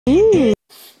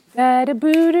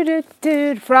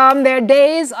From their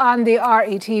days on the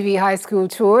RETV High School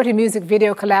Tour to music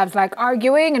video collabs like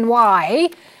Arguing and Why,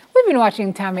 we've been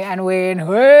watching Tami and Wayne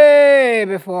way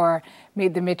before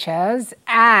Meet the Mitchells,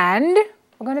 and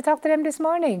we're going to talk to them this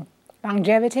morning.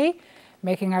 Longevity,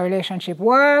 making a relationship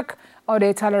work, how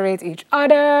they tolerate each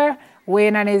other,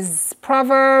 Wayne and his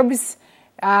proverbs,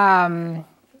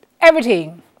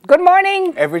 everything. Good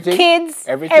morning, everything? Kids.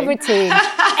 Everything? Everything.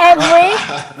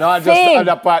 Everything. No, just the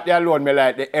other part there alone, me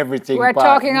like the everything We're part.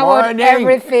 talking about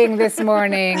everything this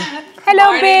morning.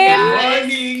 Hello, Bim.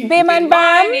 Morning. Bim and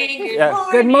Bam.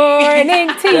 Good morning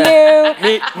to you.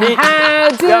 Meet. How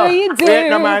do you do? Wait,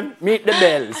 no, man. Meet the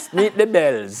bells. Meet the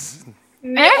bells. Eh?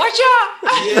 Watch out!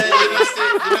 Yeah, you must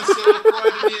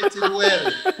coordinated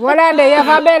well. Well, Andy, you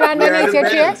have a bell underneath your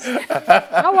chair?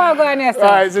 How are you going,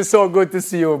 It's just so good to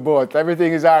see you both.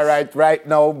 Everything is all right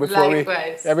now before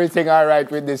Likewise. Everything all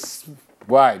right with this,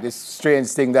 this strange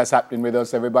thing that's happening with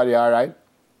us. Everybody all right?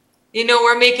 You know,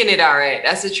 we're making it all right.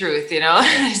 That's the truth, you know.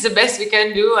 It's the best we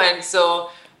can do, and so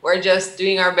we're just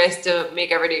doing our best to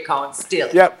make every day count still.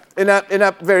 Yep, in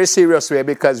a very serious way,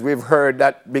 because we've heard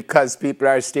that because people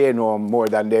are staying home more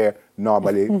than they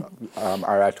normally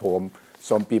are at home,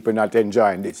 some people not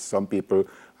enjoying this. Some people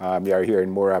we are hearing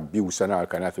more abuse and all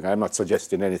kind of thing. I'm not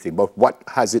suggesting anything, but what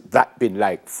has that been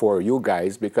like for you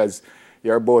guys? Because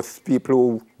you're both people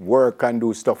who work and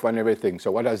do stuff and everything.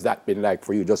 So what has that been like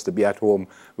for you, just to be at home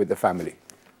with the family?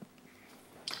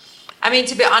 I mean,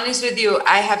 to be honest with you,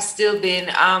 I have still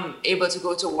been able to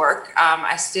go to work.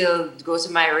 I still go to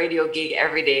my radio gig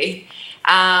every day.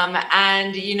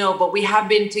 And, you know, but we have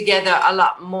been together a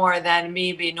lot more than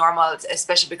maybe normal,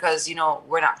 especially because, you know,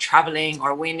 we're not traveling,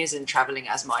 or Wayne isn't traveling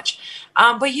as much.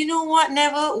 But you know what,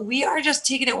 Neville, we are just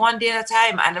taking it one day at a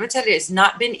time. And let me tell you, it's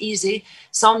not been easy.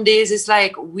 Some days it's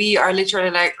like we are literally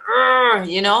like,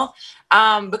 you know,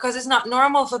 because it's not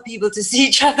normal for people to see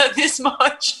each other this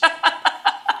much.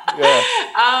 Yeah.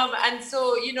 And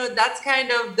so, you know, that's kind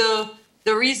of the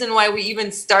reason why we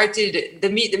even started the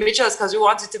Meet the Mitchells, because we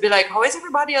wanted to be like, how is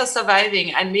everybody else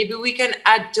surviving? And maybe we can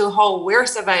add to how we're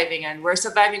surviving. And we're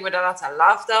surviving with a lot of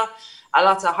laughter, a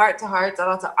lot of heart-to-heart, a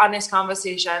lot of honest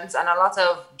conversations, and a lot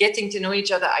of getting to know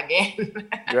each other again.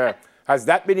 Yeah. Has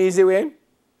that been easy, Wayne?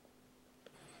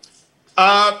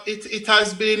 It's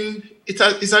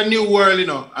a new world, you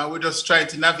know, and we're just trying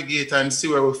to navigate and see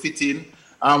where we fit in.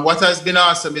 What has been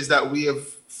awesome is that we have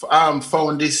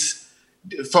found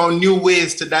new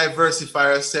ways to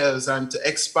diversify ourselves and to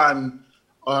expand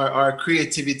our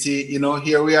creativity. You know,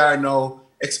 here we are now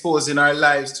exposing our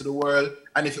lives to the world.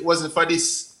 And if it wasn't for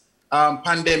this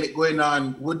pandemic going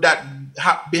on, would that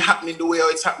be happening the way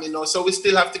it's happening now? So we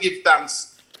still have to give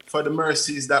thanks for the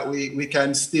mercies that we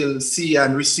can still see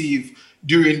and receive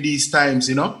during these times,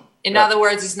 you know? In other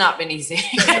words, it's not been easy.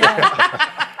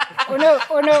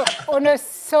 Oh no,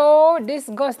 so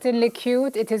disgustingly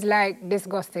cute. It is like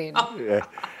disgusting. Oh. Yeah.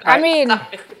 I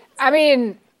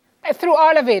mean, through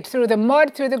all of it, through the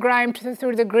mud, through the grime,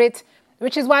 through the grit,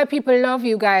 which is why people love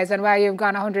you guys and why you've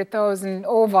gone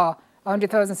over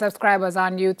 100,000 subscribers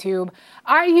on YouTube.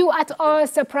 Are you at all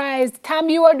surprised? Tam,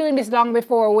 you were doing this long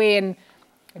before Wayne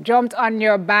jumped on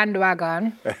your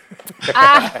bandwagon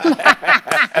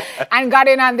and got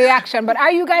in on the action. But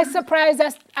are you guys surprised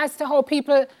as to how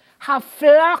people have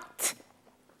flocked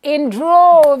in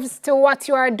droves to what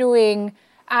you are doing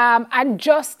and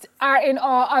just are in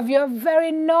awe of your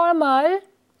very normal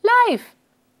life?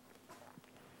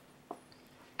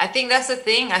 I think that's the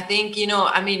thing. I think, you know,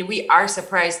 I mean, we are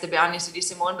surprised, to be honest with you,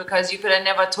 Simone, because you could have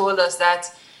never told us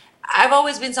that. I've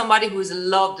always been somebody who's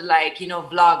loved, like, you know,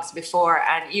 vlogs before,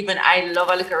 and even I love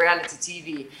a little reality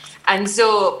TV. And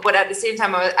so, but at the same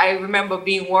time, I remember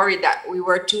being worried that we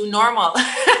were too normal.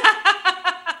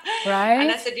 Right. And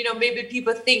I said, you know, maybe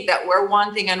people think that we're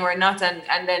one thing and we're not.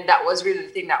 And then that was really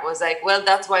the thing that was like, well,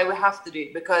 that's why we have to do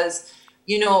it, because,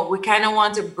 you know, we kind of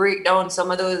want to break down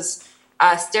some of those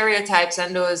stereotypes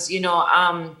and those, you know,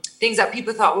 things that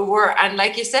people thought we were. And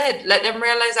like you said, let them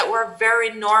realize that we're very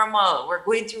normal. We're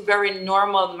going through very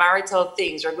normal marital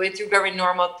things. We're going through very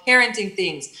normal parenting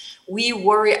things. We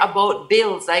worry about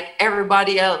bills like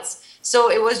everybody else.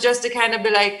 So it was just to kind of be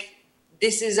like,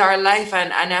 this is our life,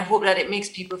 and I hope that it makes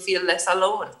people feel less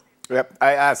alone. Yep.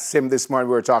 I asked Sim this morning,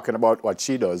 we were talking about what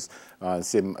she does on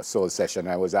Sim Soul Session.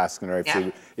 I was asking her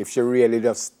if she really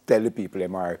just tell the people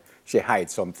or she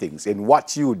hides some things. In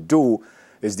what you do,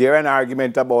 is there an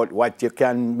argument about what you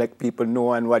can make people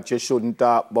know and what you shouldn't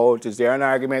talk about? Is there an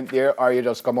argument there, or you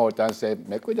just come out and say,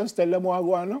 make we just tell them what I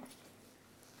want to know?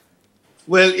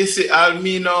 Well, you see, I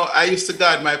used to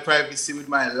guard my privacy with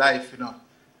my life, you know.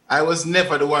 I was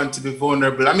never the one to be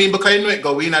vulnerable. I mean, because you know it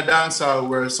go, we in a dancehall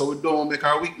world, so we don't make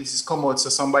our weaknesses come out so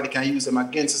somebody can use them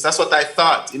against us. That's what I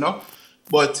thought, you know.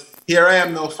 But here I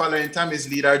am now following Tami's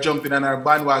lead, or jumping on our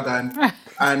bandwagon,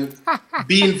 and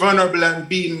being vulnerable and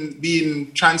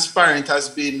being transparent has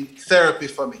been therapy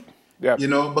for me. Yeah. You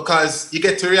know, because you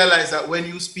get to realize that when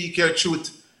you speak your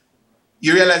truth,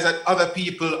 you realize that other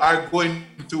people are going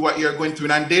through what you're going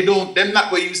through, and they're not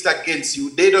going to use that against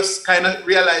you. They just kind of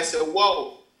realize that,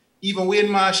 wow, even Wayne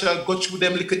Marshall go through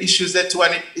them little issues there too,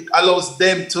 and it allows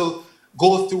them to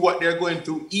go through what they're going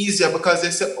through easier, because they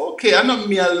say, okay, I'm not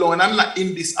me alone. I'm not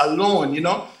in this alone, you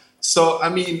know? So, I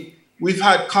mean, we've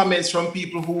had comments from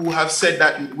people who have said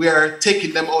that we are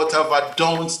taking them out of a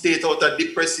down state, out of a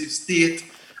depressive state.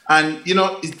 And, you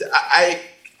know, I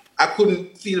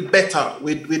couldn't feel better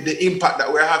with the impact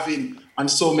that we're having on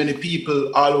so many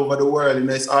people all over the world, and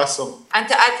it's awesome. And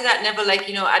to add to that, Neville, like,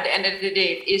 you know, at the end of the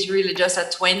day, it is really just a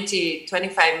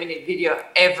 25-minute video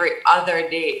every other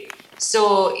day.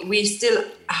 So we still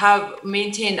have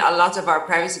maintained a lot of our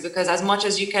privacy, because as much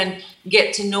as you can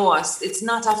get to know us, it's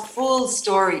not a full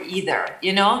story either,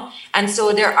 you know? And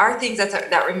so there are things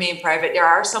that remain private. There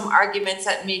are some arguments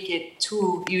that make it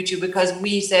to YouTube, because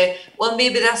we say, well,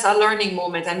 maybe that's a learning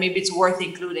moment and maybe it's worth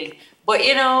including. But,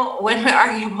 you know, when we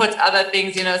argue about other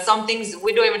things, you know, some things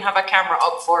we don't even have a camera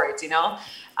up for it, you know?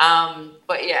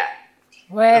 But yeah.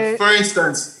 Well, for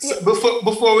instance, so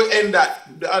before we end that,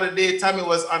 the other day, Tami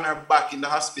was on her back in the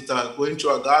hospital going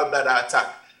through a gallbladder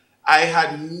attack. I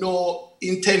had no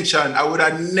intention. I would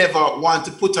have never want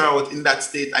to put her out in that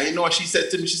state. And you know what she said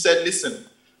to me? She said, listen,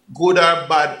 good or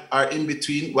bad or in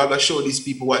between, we're going to show these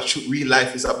people what real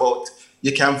life is about.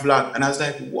 You can vlog. And I was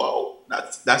like, wow,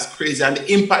 that's crazy. And the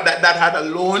impact that had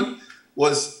alone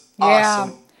was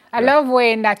awesome. I love,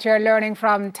 Wayne, that you're learning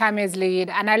from Tami's lead.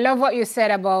 And I love what you said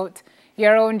about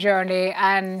your own journey,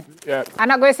 and I'm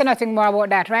not going to say nothing more about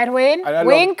that, right, Wayne?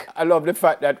 Wink? I love the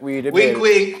fact that we, the wink,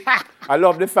 wink. I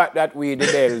love the fact that we, the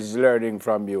Dells, learning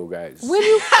from you guys. Will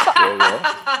you?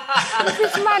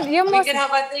 This man, you must. We can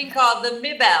have a thing called the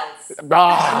Mibels.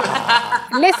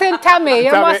 Listen, Tami,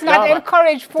 you must not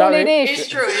encourage foolishness. It's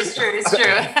true, it's true, it's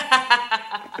true.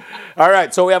 All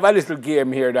right, so we have a little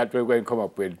game here that we're going to come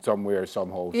up with somewhere,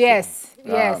 somehow. Yes.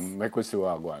 Yes. Make us see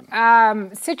what one.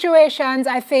 Situations,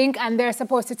 I think, and they're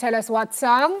supposed to tell us what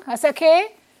song. That's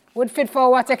okay? Would fit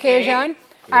for what occasion?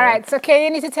 Yeah. All right, so Kay,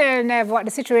 you need to tell Nev what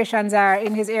the situations are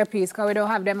in his earpiece, because we don't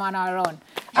have them on our own.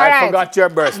 I forgot your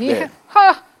birthday. Yeah.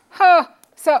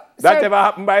 That ever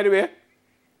happened, by the way?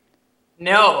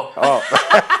 No. Oh.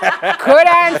 Good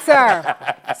answer.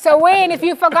 So, Wayne, if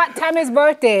you forgot Tami's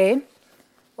birthday,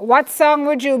 what song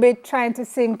would you be trying to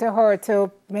sing to her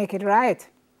to make it right?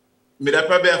 Me that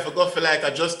probably I forgot for like a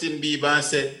Justin Bieber and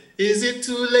said, is it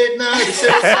too late now to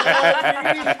say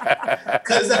sorry?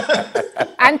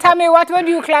 And Tami, what would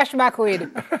you clash back with?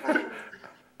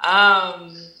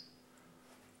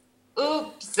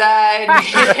 Oops,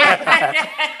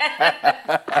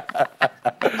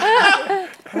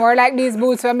 More like these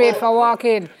boots were made for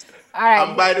walking. All right.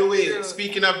 And by the way,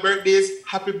 speaking of birthdays,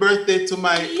 happy birthday to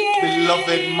my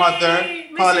beloved mother,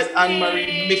 Paulette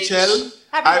Anne-Marie Mitchell.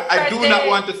 I do not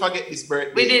want to forget this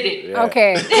birthday. We did it. Yeah.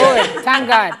 Okay, good. Thank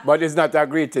God. But it's not a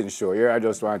greeting show. I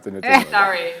just want to know.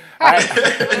 Sorry.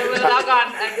 We'll log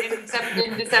on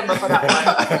in December for that one.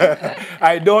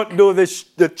 I don't do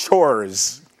the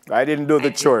chores. I didn't do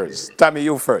the chores. Tami,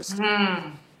 you first.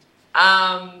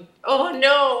 Oh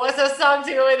no, what's a song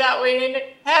to go with that, Wayne?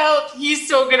 Help, he's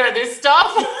so good at this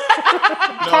stuff.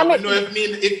 if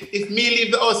me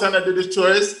leave the house and I do the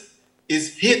chores,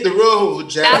 is hit the road,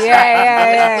 Jack.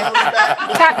 Yeah.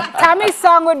 Tami's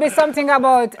song would be something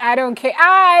about I don't care.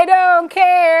 I don't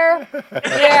care.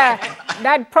 Yeah,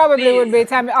 that probably would be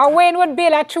Tami. Or Wayne would be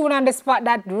a tune on the spot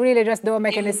that really just don't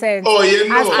make any sense. Oh, you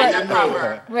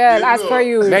know. Well, as per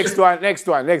you. Next one. What's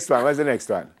the next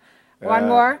one? One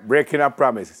more? Breaking a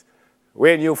promise.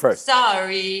 Wayne, you first.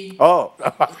 Sorry. Oh.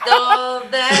 All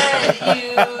that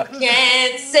you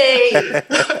can't say.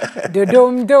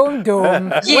 Dum. Wayne?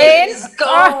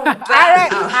 Go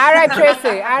back. All right,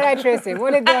 Tracy.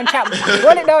 Hold it down,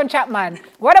 Chapman.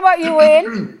 What about you,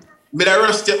 Wayne? Me da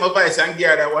rust up my voice and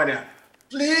gear that one here.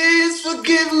 Please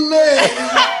forgive me.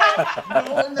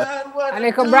 And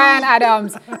like Brian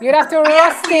Adams, you'd have to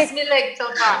rusty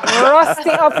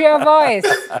up your voice.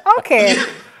 Okay.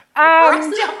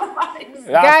 Last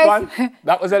one?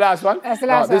 That was the last one? That's the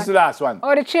last one. This is the last one.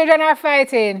 Oh, the children are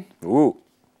fighting. Ooh.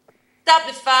 Stop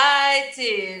the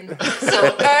fighting.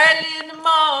 So early in the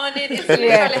morning. It's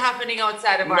literally happening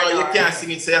outside of our door. No, you can't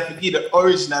sing it, so you have to give the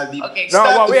original beat. Okay.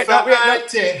 Stop the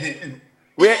fighting.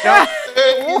 Wait now.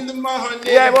 In the morning.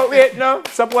 Yeah, but wait now.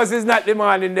 Suppose it's not the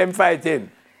morning them fighting.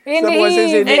 In the Suppose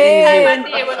it's in the Any time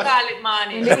evening. of day we call it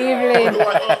morning. In the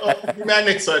evening. Give me a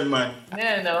next one,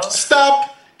 man. No.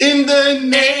 Stop in the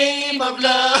name of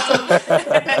love.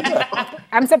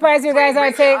 I'm surprised you guys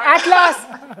aren't saying, Atlas,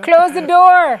 close the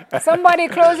door. Somebody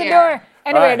close the door.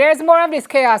 Anyway, Right. there's more of this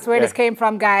chaos where this came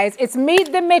from, guys. It's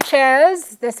Meet the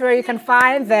Mitchells. This is where you can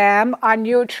find them on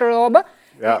YouTube.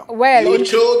 Yeah. Well,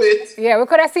 YouTube it. yeah, we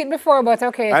could have seen it before, but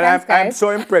okay, And thanks, I'm guys.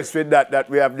 so impressed with that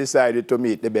we have decided to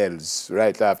meet the Bells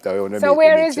right after we want to So meet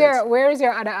where the is Mitchells.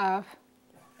 your other half?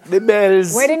 The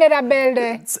Bells. Where did that bell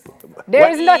there?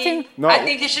 There is nothing. No. I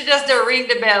think you should just ring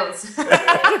the bells.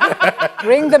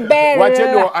 Ring the bell. What you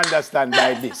don't understand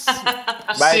by this?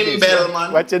 Bell,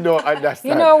 man. What you don't understand?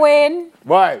 You know, Wayne?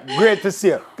 Boy, great to see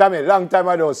you. Tami, long time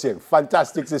I don't see you.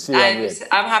 Fantastic to see you again.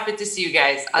 I'm happy to see you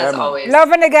guys, as man. always.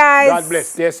 Loving the guys. God bless.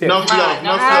 Stay safe. Enough love,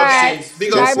 enough All love, right. Sims.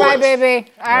 Big up Bye-bye, sports.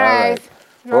 baby. All right. right.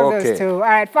 Love Okay. those two. All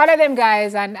right, follow them,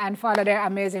 guys, and follow their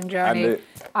amazing journey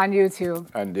on YouTube.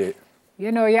 And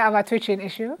You know you have a twitching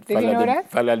issue. Did you know that?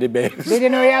 Follow the Bells. Did you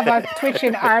know you have a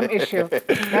twitching arm issue?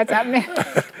 That's happening.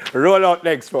 Roll out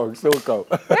next, folks. So go.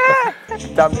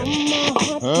 Tami.